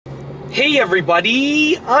Hey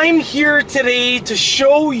everybody, I'm here today to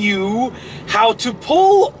show you how to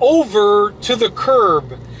pull over to the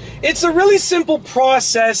curb. It's a really simple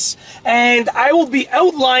process and I will be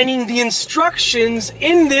outlining the instructions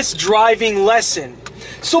in this driving lesson.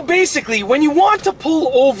 So basically, when you want to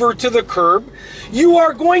pull over to the curb, you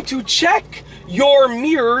are going to check your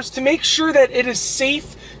mirrors to make sure that it is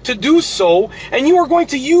safe to do so, and you are going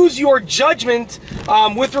to use your judgment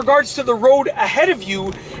with regards to the road ahead of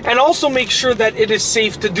you, and also make sure that it is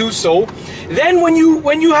safe to do so. Then when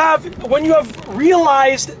you have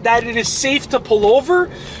realized that it is safe to pull over,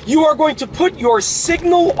 you are going to put your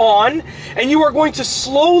signal on, and you are going to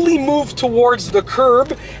slowly move towards the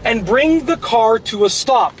curb and bring the car to a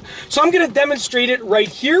stop. So I'm going to demonstrate it right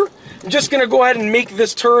here. I'm just going to go ahead and make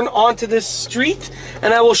this turn onto this street,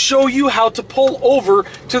 and I will show you how to pull over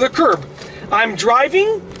to the curb. I'm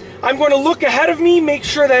driving. I'm going to look ahead of me, make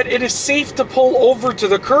sure that it is safe to pull over to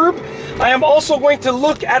the curb. I am also going to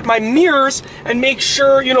look at my mirrors and make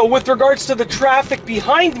sure, with regards to the traffic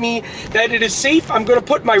behind me, that it is safe. I'm going to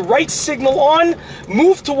put my right signal on,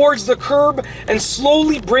 move towards the curb, and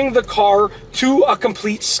slowly bring the car to a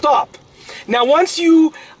complete stop. Now, once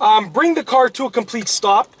you bring the car to a complete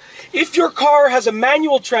stop, if your car has a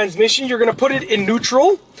manual transmission, you're going to put it in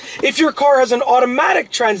neutral. If your car has an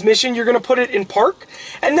automatic transmission, you're going to put it in park.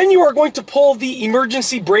 And then you are going to pull the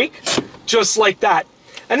emergency brake just like that.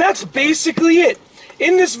 And that's basically it.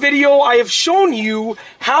 In this video, I have shown you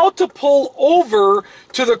how to pull over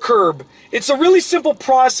to the curb. It's a really simple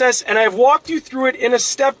process, and I've walked you through it in a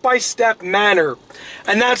step-by-step manner.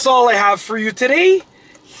 And that's all I have for you today.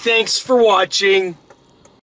 Thanks for watching.